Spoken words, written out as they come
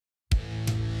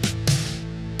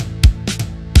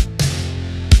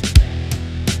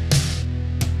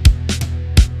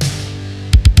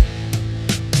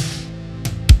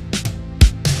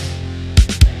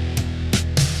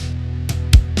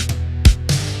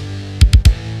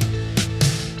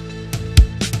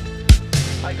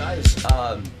guys,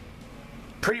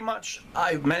 pretty much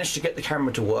I managed to get the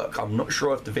camera to work. I'm not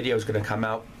sure if the video is going to come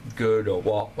out good or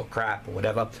what, or crap or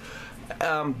whatever.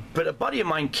 But a buddy of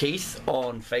mine, Keith,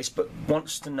 on Facebook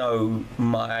wants to know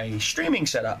my streaming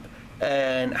setup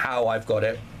and how I've got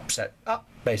it set up,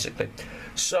 basically.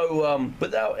 So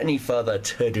without any further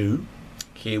ado,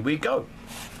 here we go.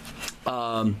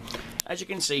 As you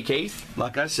can see, Keith,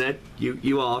 like I said,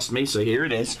 you asked me, so here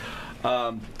it is.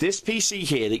 This PC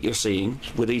here that you're seeing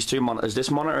with these two monitors, this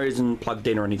monitor isn't plugged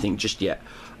in or anything just yet.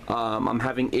 I'm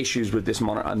having issues with this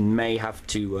monitor. I may have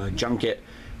to junk it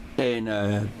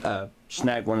and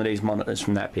snag one of these monitors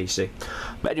from that PC.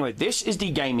 But anyway, this is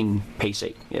the gaming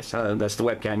PC. Yes, that's the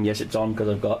webcam. Yes, it's on because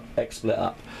I've got XSplit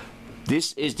up.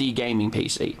 This is the gaming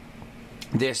PC.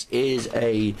 This is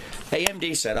a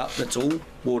AMD setup that's all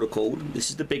water cooled. This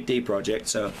is the Big D project.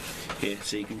 So here,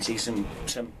 so you can see some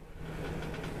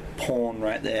porn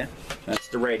right there. That's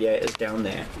the radiators down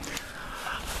there.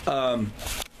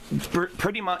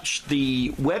 Pretty much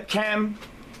the webcam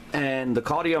and the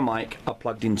cardio mic are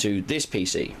plugged into this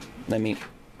PC. Let me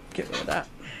get rid of that.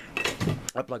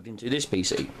 I plugged into this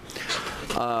PC.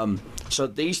 So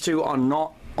these two are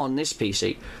not on this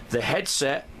PC. The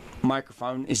headset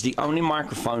microphone is the only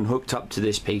microphone hooked up to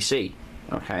this PC.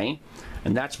 Okay,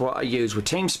 and that's what I use with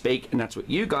TeamSpeak, and that's what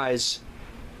you guys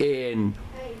in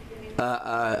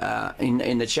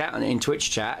the chat, in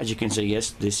Twitch chat, as you can see. Yes,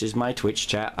 this is my Twitch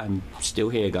chat. I'm still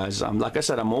here, guys. Like I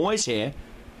said, I'm always here.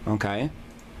 Okay,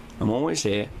 I'm always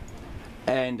here.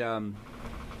 And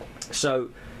so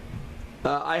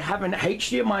I have an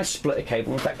HDMI splitter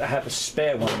cable. In fact, I have a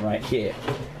spare one right here.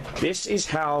 This is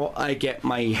how I get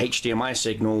my HDMI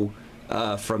signal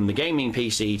from the gaming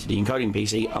PC to the encoding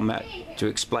PC. I'm about to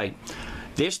explain.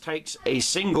 This takes a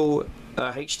single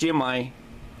HDMI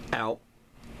out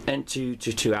into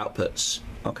two outputs.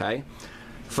 Okay,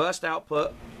 first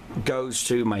output goes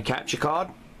to my capture card.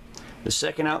 The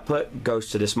second output goes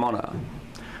to this monitor.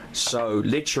 So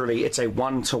literally, it's a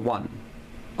 1-to-1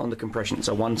 on the compression. It's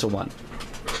a 1-to-1.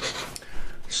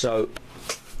 So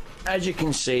as you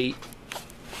can see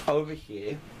over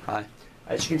here,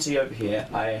 as you can see over here,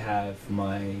 I have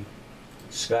my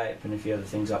Skype and a few other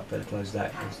things up. Better close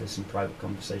that because there's some private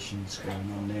conversations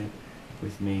going on there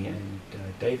with me and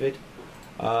David.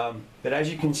 But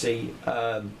as you can see,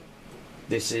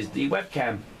 this is the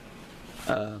webcam.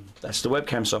 That's the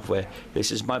webcam software.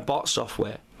 This is my bot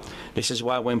software. This is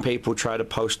why when people try to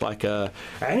post like and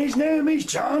his name is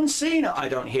John Cena, I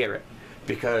don't hear it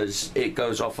because it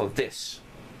goes off of this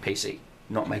PC,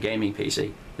 not my gaming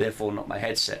PC, therefore not my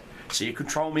headset. So you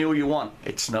control me all you want,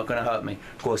 it's not going to hurt me.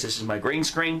 Of course, this is my green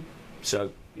screen,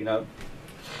 so you know.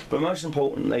 But most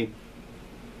importantly,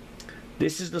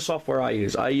 this is the software I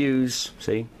use. I use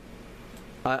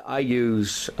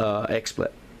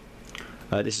XSplit.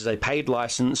 This is a paid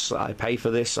license. I pay for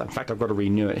this. In fact, I've got to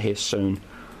renew it here soon.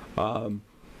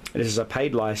 This is a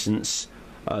paid license.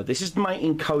 This is my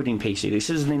encoding PC. This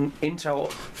is an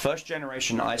Intel first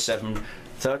generation i7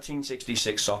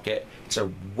 1366 socket. It's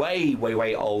a way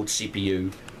old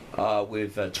CPU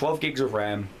with 12 gigs of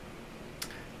RAM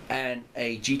and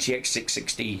a GTX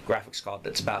 660 graphics card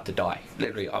that's about to die.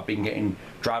 Literally, I've been getting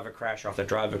driver crash after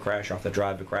driver crash after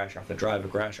driver crash after driver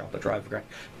crash after driver crash.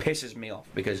 Pisses me off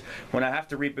because when I have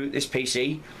to reboot this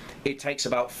PC, it takes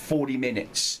about 40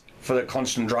 minutes for the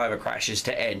constant driver crashes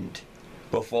to end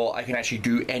before I can actually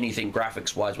do anything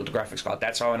graphics-wise with the graphics card.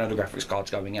 That's how I know the graphics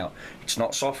card's going out. It's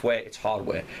not software, it's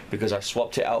hardware, because I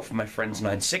swapped it out for my friend's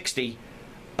 960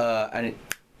 and it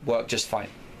worked just fine.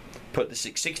 Put the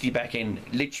 660 back in,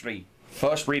 literally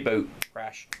first reboot,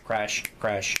 crash, crash,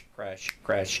 crash, crash,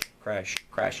 crash, crash,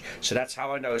 crash. So that's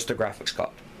how I know it's the graphics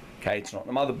card. Okay, it's not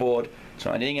the motherboard, it's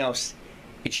not anything else,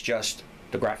 it's just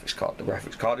the graphics card. The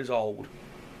graphics card is old,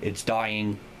 it's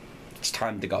dying, it's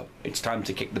time to go. It's time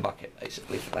to kick the bucket,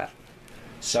 basically, for that.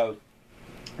 So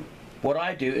what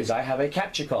I do is I have a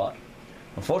capture card.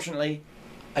 Unfortunately,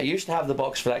 I used to have the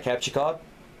box for that capture card,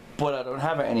 but I don't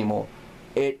have it anymore.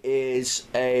 It is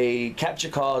a capture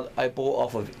card I bought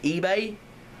off of eBay.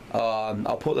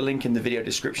 I'll put the link in the video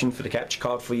description for the capture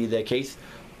card for you there, Keith.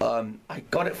 I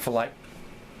got it for like,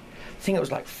 I think it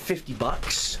was like 50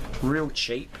 bucks, real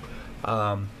cheap.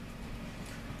 Let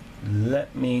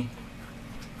me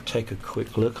take a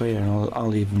quick look here and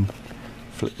I'll even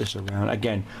flip this around.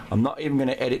 Again, I'm not even going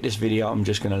to edit this video, I'm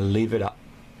just going to leave it up.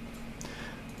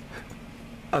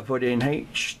 I put in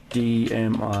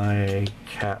HDMI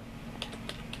cap.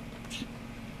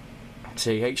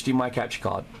 See, HDMI capture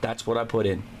card. That's what I put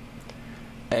in.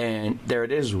 And there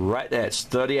it is right there. It's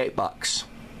 38 bucks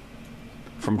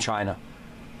from China.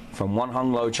 From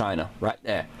Wanhonglo, China. Right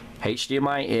there.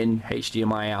 HDMI in,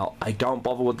 HDMI out. I don't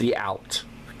bother with the out,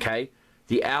 okay?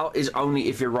 The out is only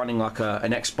if you're running like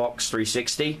an Xbox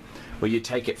 360, where you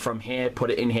take it from here, put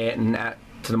it in here, and add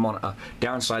to the monitor.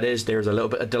 Downside is there's a little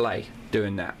bit of delay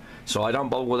doing that. So I don't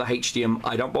bother with the HDMI.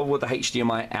 I don't bother with the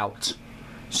HDMI out.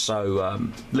 So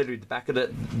literally the back of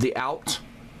the out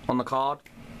on the card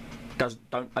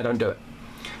I don't do it.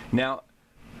 Now,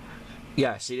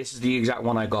 yeah, see, this is the exact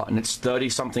one I got, and it's 30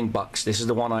 something bucks. This is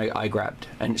the one I grabbed,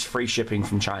 and it's free shipping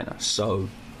from China. So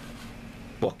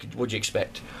what'd you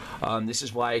expect? This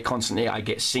is why constantly I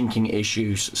get syncing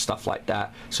issues, stuff like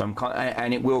that. So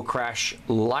and it will crash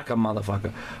like a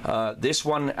motherfucker. This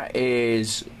one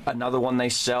is another one they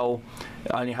sell.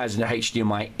 It only has an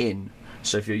HDMI in.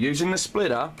 So if you're using the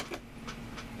splitter,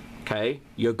 okay,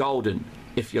 you're golden.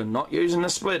 If you're not using the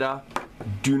splitter,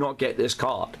 do not get this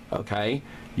card, okay?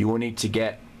 You will need to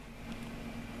get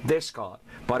this card.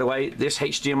 By the way, this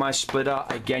HDMI splitter,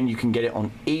 again, you can get it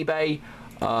on eBay.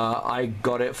 I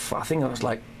got it for, I think it was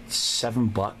like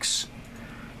 $7.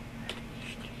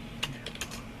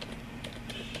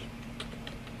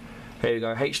 Here you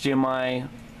go, HDMI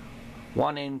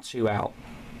 1 in, 2 out.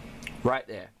 Right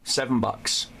there,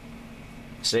 $7.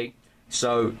 See?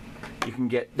 So you can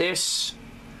get this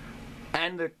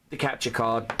and the capture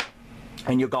card,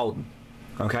 and you're golden.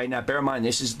 Okay, now bear in mind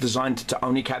this is designed to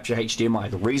only capture HDMI.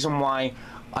 The reason why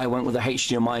I went with the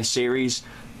HDMI series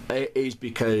is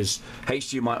because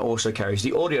HDMI also carries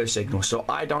the audio signal, so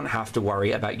I don't have to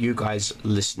worry about you guys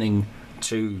listening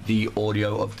to the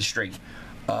audio of the stream.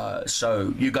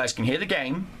 So you guys can hear the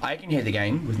game, I can hear the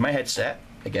game with my headset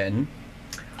again,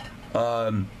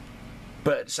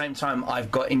 but at the same time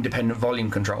I've got independent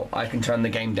volume control. I can turn the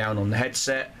game down on the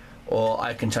headset, or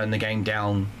I can turn the game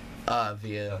down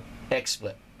via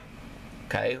XSplit,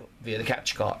 okay, via the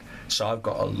capture card. So I've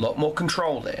got a lot more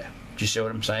control there. Do you see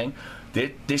what I'm saying?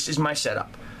 This is my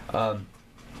setup.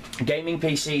 Gaming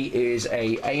PC is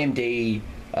a AMD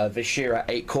Vishera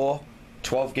 8-core,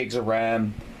 12 gigs of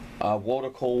RAM,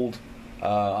 water-cooled.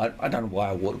 I don't know why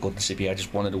I water-cooled the CPU. I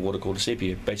just wanted to water-cool the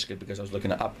CPU, basically because I was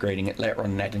looking at upgrading it later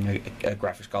on and adding a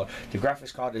graphics card. The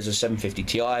graphics card is a 750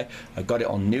 Ti. I got it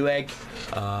on Newegg,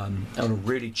 on a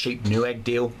really cheap Newegg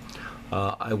deal.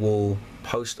 I will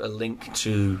post a link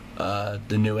to the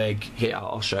Newegg here.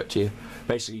 I'll show it to you.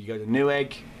 Basically, you go to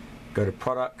Newegg, go to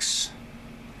products,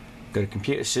 go to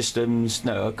computer systems,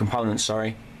 no, components,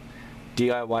 sorry,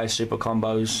 DIY super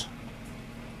combos,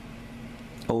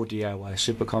 all DIY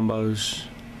super combos,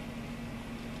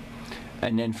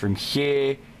 and then from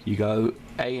here you go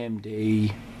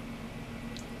AMD,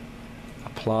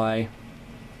 apply.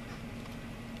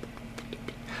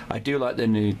 I do like their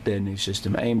new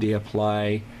system, AMD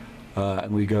apply,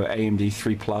 and we go AMD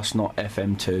 3 Plus, not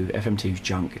FM2. FM2 is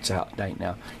junk, it's out of date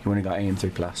now. You want to go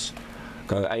AM3 Plus.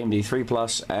 Go AMD 3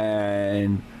 Plus,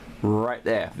 and right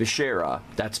there, Vishera.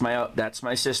 That's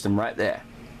my system right there.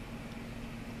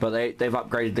 But they've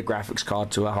upgraded the graphics card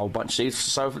to a whole bunch.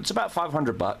 So it's about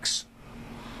 $500.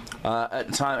 At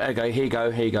the time, okay, here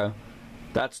you go.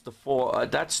 That's the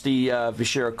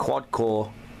Vishera quad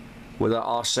core with an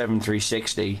R7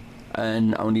 360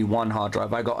 and only one hard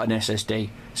drive. I got an SSD.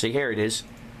 See, here it is.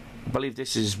 I believe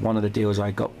this is one of the deals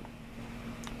I got.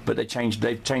 But they've changed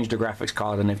the graphics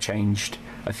card, and they've changed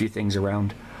a few things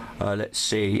around. Let's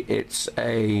see. It's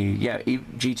a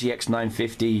GTX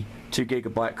 950, 2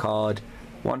 GB card,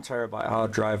 1 TB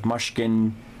hard drive,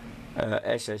 Mushkin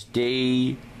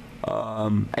SSD,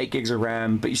 8 gigs of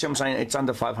RAM. But you see what I'm saying? It's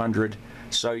under 500.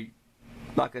 So,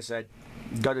 like I said,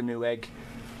 go to Newegg.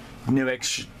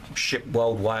 Newegg ship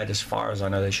worldwide, as far as I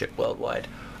know. They ship worldwide,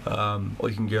 or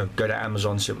you can go to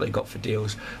Amazon, see what they got for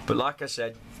deals. But like I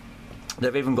said,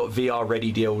 they've even got VR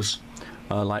ready deals,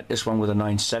 like this one with a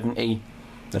 970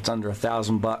 that's under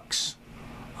 $1,000.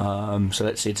 So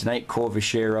let's see, it's an 8-core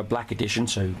Vishera Black Edition,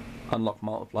 so unlock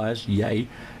multipliers, yay.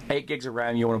 8 gigs of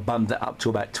RAM, you want to bump that up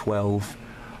to about 12.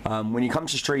 When you come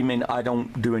to streaming, I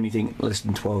don't do anything less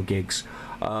than 12 gigs.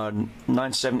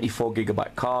 974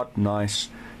 GB card, nice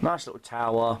little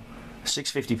tower,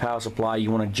 650 power supply.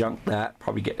 You want to junk that,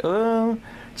 probably get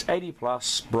it's 80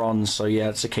 plus bronze, so yeah,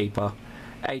 it's a keeper.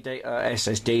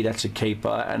 SSD, that's a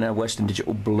keeper, and a Western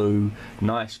Digital Blue,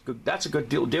 nice, good. That's a good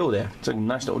deal there. It's a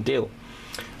nice little deal.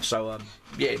 So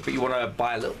yeah, but you want to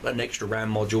buy an extra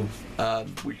RAM module,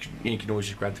 which you can always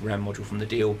just grab the RAM module from the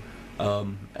deal,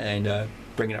 and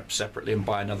bring it up separately and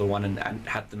buy another one and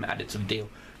have them add it to the deal.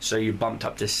 So you bumped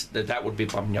up this, that would be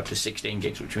bumping up to 16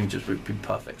 gigs, which means it would be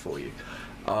perfect for you.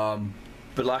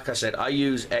 But like I said, I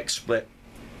use XSplit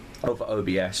over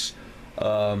OBS,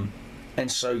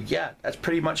 and so yeah, that's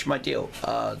pretty much my deal.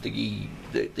 The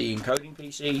encoding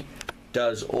PC,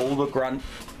 does all the grunt.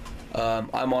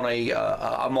 I'm on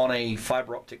a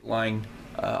fiber optic line.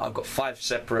 I've got 5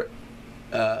 separate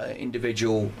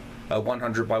individual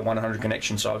 100 by 100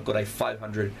 connections, so I've got a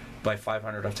 500 by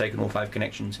 500. I've taken all 5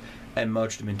 connections and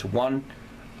merged them into one.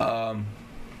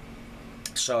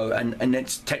 So and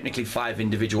it's technically 5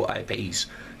 individual IPs.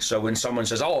 So when someone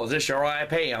says, "Oh, is this your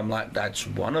IP?" I'm like, "That's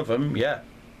one of them." Yeah.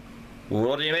 Well,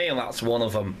 what do you mean that's one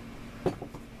of them?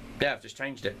 Yeah, I've just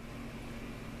changed it.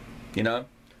 You know,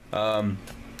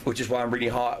 which is why I'm really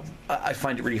hard. I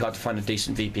find it really hard to find a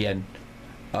decent VPN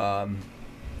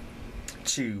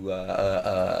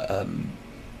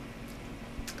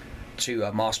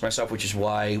to mask myself, which is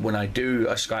why when I do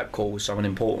a Skype call with someone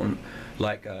important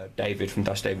like David from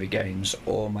Dust David Games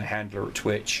or my handler at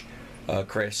Twitch,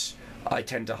 Chris, I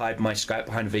tend to hide my Skype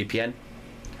behind a VPN,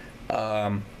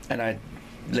 and I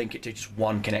link it to just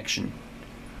one connection.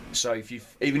 So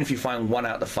even if you find 1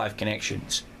 out of the 5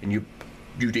 connections and you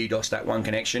DDoS that one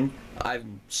connection,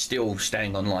 I'm still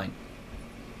staying online.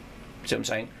 See what I'm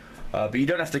saying? But you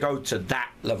don't have to go to that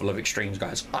level of extremes,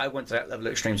 guys. I went to that level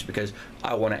of extremes because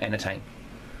I want to entertain.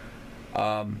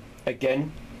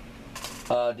 Again,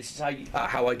 this is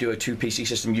how I do a 2 PC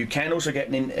system. You can also get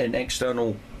an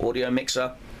external audio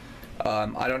mixer.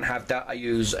 I don't have that. I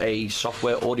use a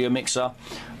software audio mixer.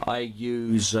 I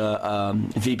use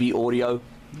VB audio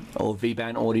or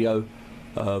VBAN audio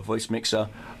voice mixer.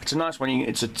 It's a nice one.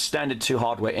 It's a standard 2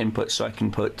 hardware input, so I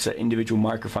can put individual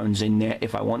microphones in there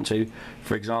if I want to.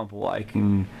 For example, I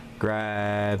can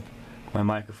grab my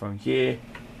microphone here,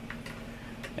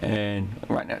 and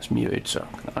right now it's muted, so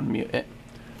I can unmute it.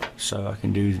 So I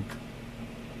can do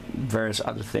various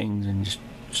other things and just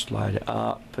slide it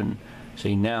up, and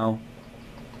see now.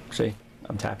 See,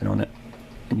 I'm tapping on it,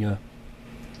 and you're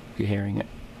hearing it.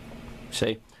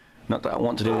 See, not that I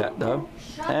want to do that though.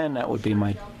 And that would be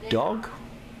my dog.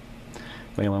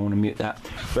 Anyway, I want to mute that.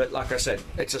 But like I said,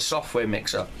 it's a software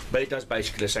mixer, but it does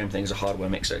basically the same thing as a hardware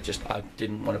mixer. Just I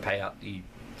didn't want to pay out the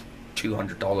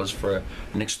 $200 for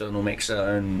an external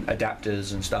mixer and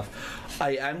adapters and stuff.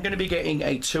 I am going to be getting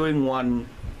a 2-in-1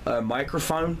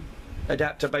 microphone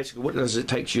adapter. Basically what it does is it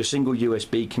takes you a single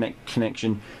USB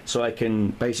connection, so I can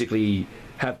basically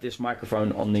have this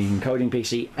microphone on the encoding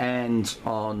PC and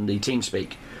on the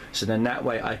TeamSpeak. So then that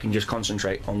way I can just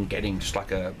concentrate on getting just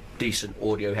like a decent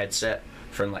audio headset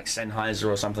from like Sennheiser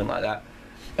or something like that.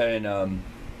 And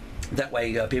that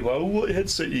way people are, "Oh, what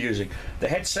headset are you using?" The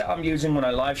headset I'm using when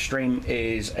I live stream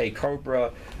is a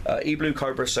Cobra, eBlue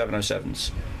Cobra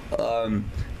 707s.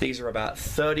 These are about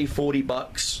 30-40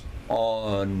 bucks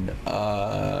on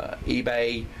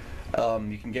eBay.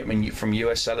 You can get them from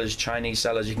US sellers, Chinese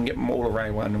sellers. You can get them all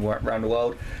around the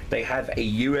world. They have a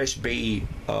USB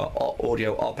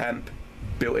audio op amp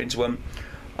built into them,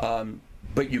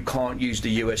 but you can't use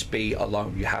the USB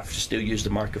alone. You have to still use the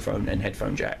microphone and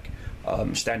headphone jack,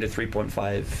 standard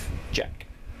 3.5 jack.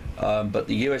 But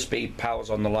the USB powers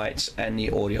on the lights and the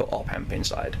audio op amp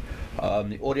inside.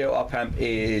 The audio op amp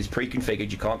is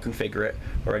pre-configured. You can't configure it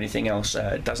or anything else.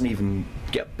 It doesn't even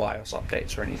get BIOS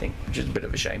updates or anything, which is a bit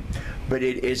of a shame. But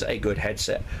it is a good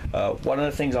headset. One of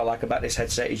the things I like about this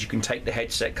headset is you can take the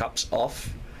headset cups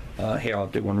off. Here, I'll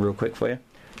do one real quick for you.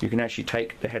 You can actually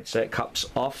take the headset cups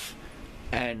off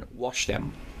and wash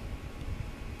them.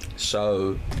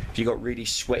 So if you've got really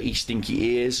sweaty,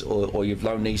 stinky ears, or you've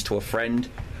loaned these to a friend,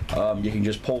 you can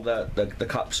just pull the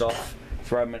cups off,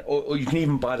 throw them in, or you can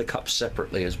even buy the cups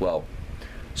separately as well.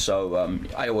 So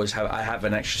I have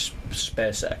an extra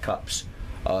spare set of cups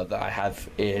that I have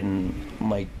in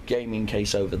my gaming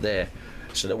case over there,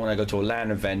 so that when I go to a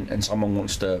LAN event and someone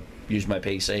wants to use my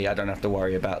PC, I don't have to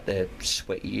worry about their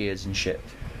sweaty ears and shit.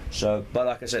 So, but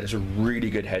like I said, it's a really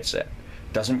good headset.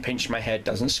 Doesn't pinch my head,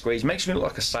 doesn't squeeze, makes me look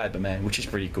like a Cyberman, which is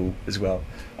pretty cool as well.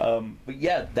 But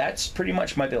yeah, that's pretty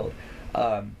much my build.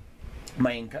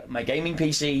 My gaming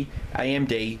PC,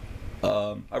 AMD.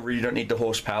 I really don't need the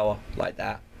horsepower like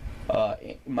that.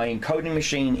 My encoding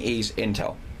machine is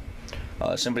Intel,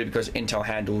 simply because Intel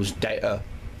handles data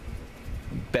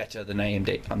better than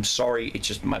AMD. I'm sorry, it's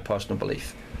just my personal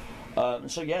belief.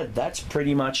 So yeah, that's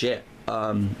pretty much it.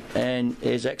 And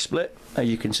here's XSplit,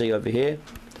 you can see over here.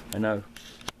 I know.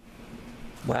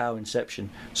 Wow, Inception.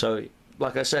 So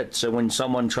like I said, so when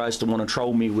someone tries to want to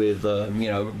troll me with, you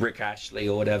know, Rick Ashley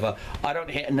or whatever, I don't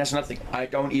hear, and that's nothing, I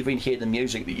don't even hear the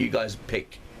music that you guys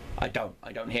pick. I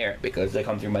don't hear it because they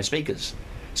come through my speakers.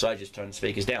 So I just turn the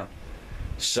speakers down.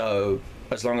 So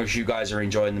as long as you guys are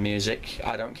enjoying the music,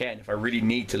 I don't care. And if I really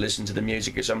need to listen to the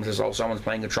music, if someone says, "Oh, someone's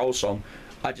playing a troll song,"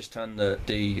 I just turn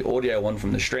the audio on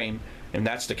from the stream. If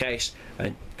that's the case,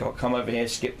 I come over here,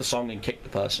 skip the song, and kick the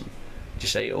person.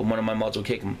 Just say, or one of my mods will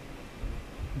kick them.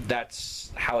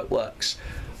 That's how it works.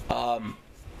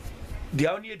 The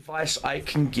only advice I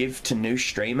can give to new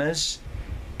streamers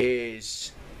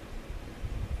is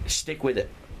stick with it.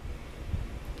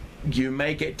 You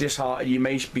may get disheartened, you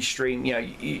may be stream, you know,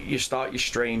 you start your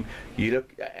stream, you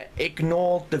look,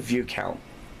 ignore the view count,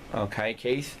 okay,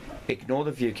 Keith? Ignore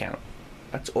the view count.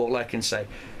 That's all I can say.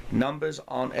 Numbers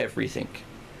aren't everything.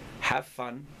 Have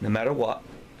fun, no matter what.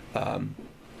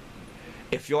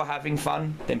 If you're having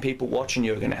fun, then people watching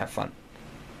you are going to have fun.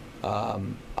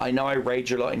 I know I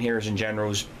rage a lot in Heroes and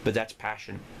Generals, but that's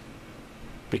passion.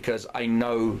 Because I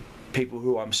know people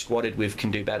who I'm squatted with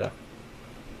can do better.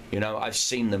 You know, I've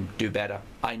seen them do better.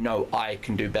 I know I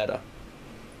can do better.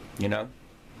 You know?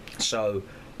 So,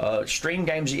 stream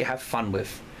games that you have fun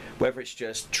with. Whether it's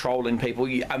just trolling people.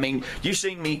 I mean, you've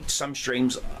seen me some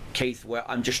streams, Keith, where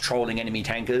I'm just trolling enemy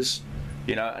tankers.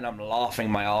 You know, and I'm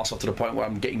laughing my ass off to the point where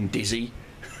I'm getting dizzy.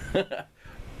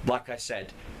 Like I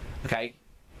said, okay,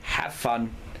 have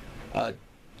fun.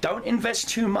 Don't invest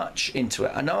too much into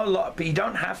it. I know a lot, but you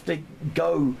don't have to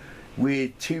go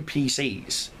with 2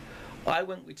 PCs. I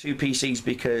went with 2 PCs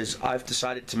because I've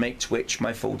decided to make Twitch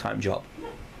my full-time job.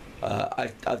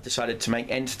 I've decided to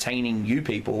make entertaining you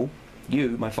people, you,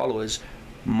 my followers,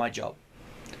 my job.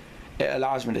 It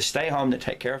allows me to stay home to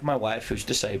take care of my wife who's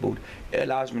disabled. It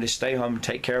allows me to stay home and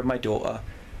take care of my daughter,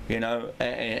 you know,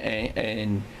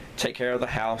 and take care of the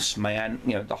house, my aunt,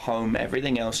 you know, the home,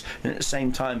 everything else. And at the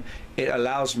same time, it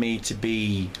allows me to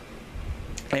be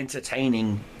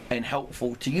entertaining and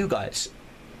helpful to you guys.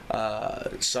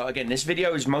 So again, this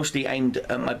video is mostly aimed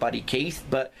at my buddy Keith,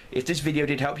 but if this video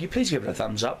did help you, please give it a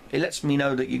thumbs up. It lets me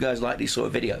know that you guys like these sort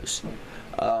of videos.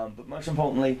 But most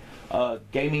importantly,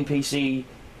 gaming PC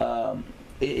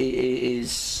it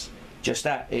is just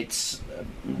that. It's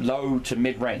low to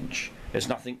mid-range. There's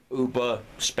nothing uber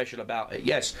special about it.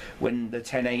 Yes, when the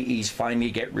 1080s finally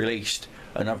get released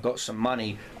and I've got some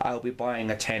money, I'll be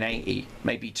buying a 1080,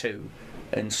 maybe 2,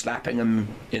 and slapping them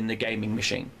in the gaming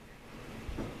machine.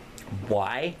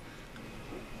 Why?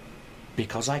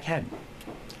 Because I can.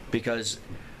 Because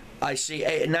I see,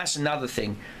 and that's another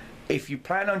thing. If you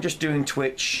plan on just doing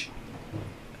Twitch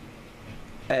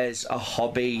as a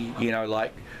hobby, you know,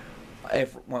 like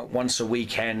once a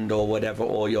weekend or whatever,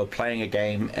 or you're playing a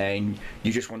game and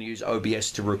you just want to use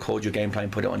OBS to record your gameplay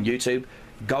and put it on YouTube,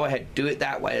 go ahead, do it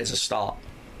that way as a start.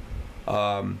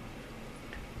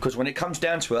 Because when it comes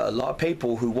down to it, a lot of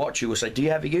people who watch you will say, do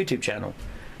you have a YouTube channel?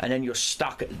 And then you're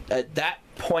stuck. At that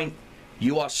point,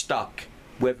 you are stuck.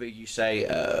 Whether you say,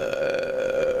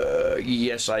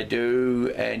 yes, I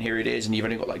do, and here it is, and you've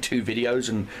only got like 2 videos,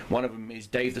 and one of them is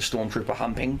Dave the Stormtrooper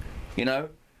humping, you know,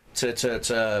 to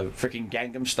freaking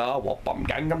Gangnam Style, what bum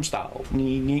Gangnam Style,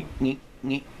 you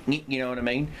know what I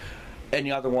mean? And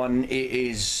the other one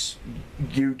is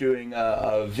you doing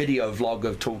a video vlog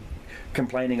of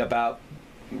complaining about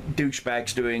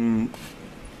douchebags doing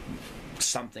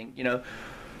something, you know.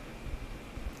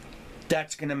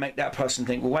 That's going to make that person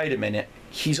think, well, wait a minute,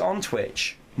 he's on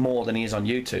Twitch more than he is on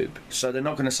YouTube, so they're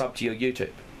not going to sub to your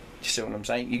YouTube. You see what I'm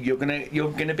saying? You're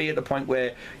gonna be at the point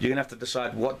where you're gonna have to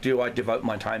decide, what do I devote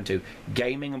my time to?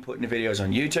 Gaming and putting the videos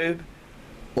on YouTube,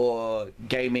 or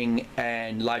gaming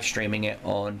and live streaming it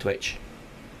on Twitch,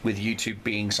 with YouTube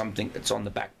being something that's on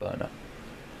the back burner.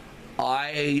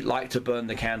 I like to burn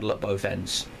the candle at both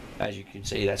ends. As you can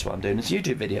see, that's what I'm doing. It's a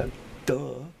YouTube video.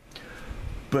 Duh.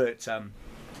 But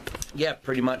yeah,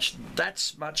 pretty much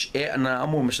that's much it, and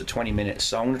I'm almost at 20 minutes,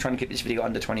 so I'm going to try and keep this video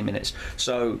under 20 minutes.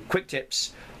 So quick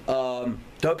tips: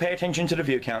 don't pay attention to the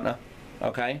view counter,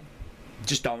 okay?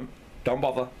 Just don't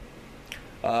bother.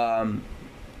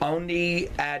 Only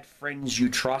add friends you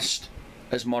trust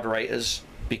as moderators,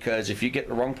 because if you get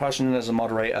the wrong person as a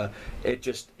moderator, it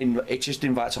just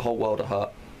invites a whole world of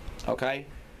hurt. Okay,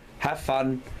 have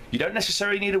fun. You don't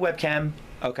necessarily need a webcam.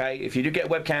 Okay, if you do get a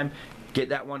webcam, get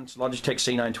that one. It's Logitech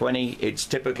C920. It's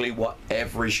typically what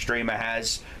every streamer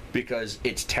has, because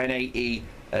it's 1080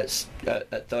 at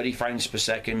 30 frames per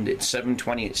second. It's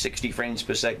 720 at 60 frames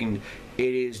per second.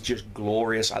 It is just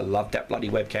glorious. I love that bloody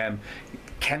webcam. It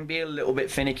can be a little bit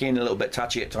finicky and a little bit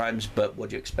touchy at times, but what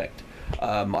do you expect?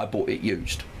 I bought it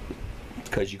used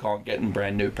because you can't get them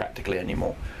brand new practically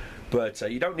anymore. But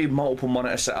you don't need multiple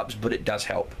monitor setups, but it does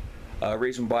help.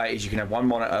 Reason why is you can have one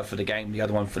monitor for the game, the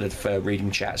other one for reading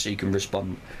chat, so you can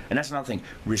respond. And that's another thing: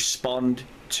 respond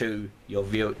to your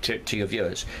your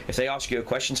viewers. If they ask you a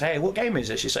question, say, "Hey, what game is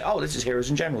this?" You say, "Oh, this is Heroes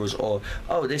and Generals," or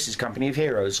 "Oh, this is Company of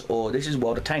Heroes," or "This is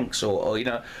World of Tanks," or you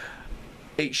know,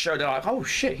 it showed like, "Oh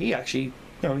shit, he actually,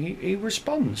 you know, he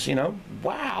responds." You know,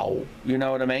 wow, you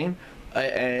know what I mean?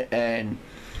 And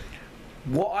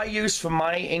what I use for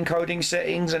my encoding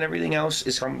settings and everything else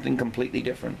is something completely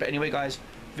different. But anyway, guys,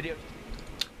 video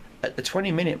at the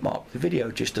 20-minute mark, the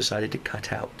video just decided to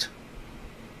cut out.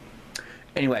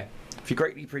 Anyway, if you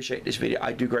greatly appreciate this video,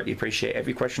 I do greatly appreciate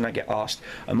every question I get asked.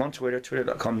 I'm on Twitter,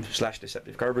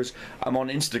 twitter.com/deceptivecobras. I'm on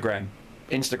Instagram,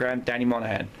 Danny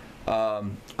Monahan.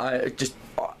 I just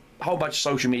a whole bunch of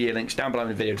social media links down below in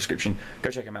the video description. Go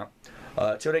check them out.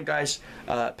 Till then, guys,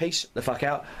 peace the fuck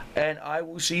out, and I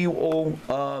will see you all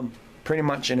pretty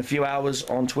much in a few hours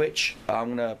on Twitch.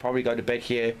 I'm gonna probably go to bed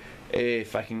here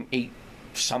if I can eat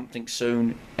something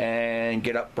soon and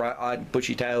get up bright-eyed,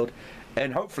 bushy-tailed,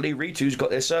 and hopefully Ritu's got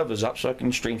their servers up so I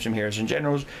can stream some Heroes and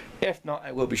Generals. If not,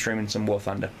 I will be streaming some War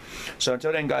Thunder. So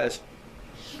until then, guys,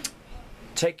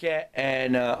 take care,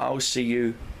 and I'll see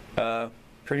you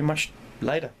pretty much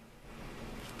later.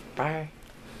 Bye.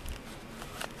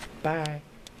 Bye.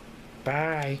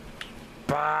 Bye.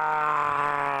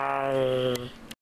 Bye.